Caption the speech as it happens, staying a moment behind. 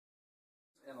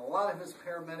and a lot of his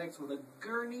paramedics with a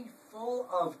gurney full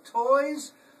of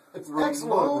toys. It's Ramon,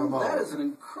 excellent, Ramon. that is an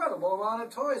incredible amount of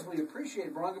toys. We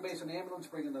appreciate Morongo Basin Ambulance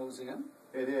bringing those in.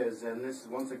 It is, and this is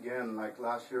once again, like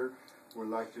last year, we'd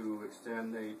like to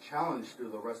extend a challenge to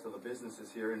the rest of the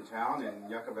businesses here in town, in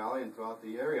Yucca Valley and throughout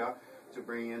the area, to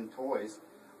bring in toys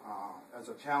as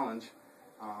a challenge.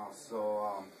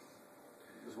 So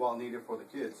it's well needed for the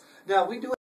kids. Now, we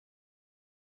do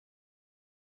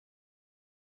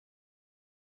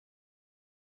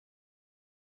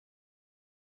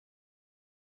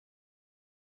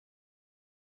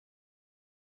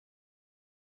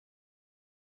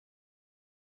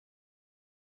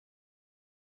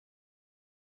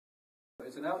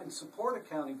and out in support of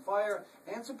County Fire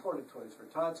and supported Toys for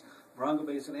Tots. Morongo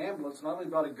Basin Ambulance not only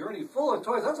brought a gurney full of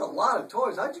toys, that's a lot of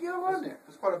toys. How'd you get them on there?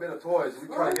 There's quite a bit of toys. We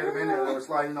try to get them in there. They were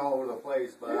sliding all over the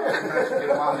place, but we managed to get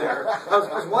them on there. I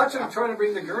was watching them trying to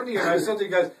bring the gurney in. I said to you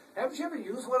guys, haven't you ever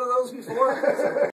used one of those before?